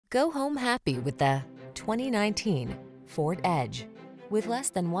Go home happy with the 2019 Ford Edge. With less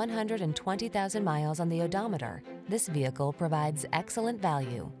than 120,000 miles on the odometer, this vehicle provides excellent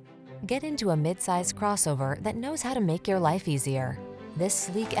value. Get into a mid-size crossover that knows how to make your life easier. This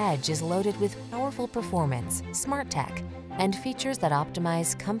sleek Edge is loaded with powerful performance, smart tech, and features that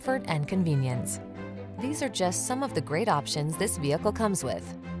optimize comfort and convenience. These are just some of the great options this vehicle comes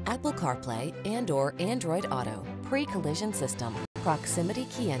with: Apple CarPlay and/or Android Auto, pre-collision system, proximity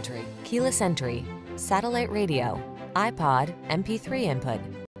key entry, keyless entry, satellite radio, iPod, MP3 input,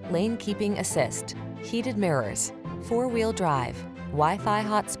 lane keeping assist, heated mirrors, four-wheel drive, Wi-Fi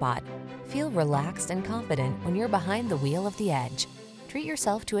hotspot. Feel relaxed and confident when you're behind the wheel of the Edge. Treat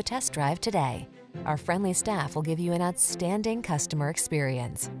yourself to a test drive today. Our friendly staff will give you an outstanding customer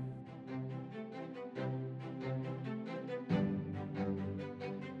experience.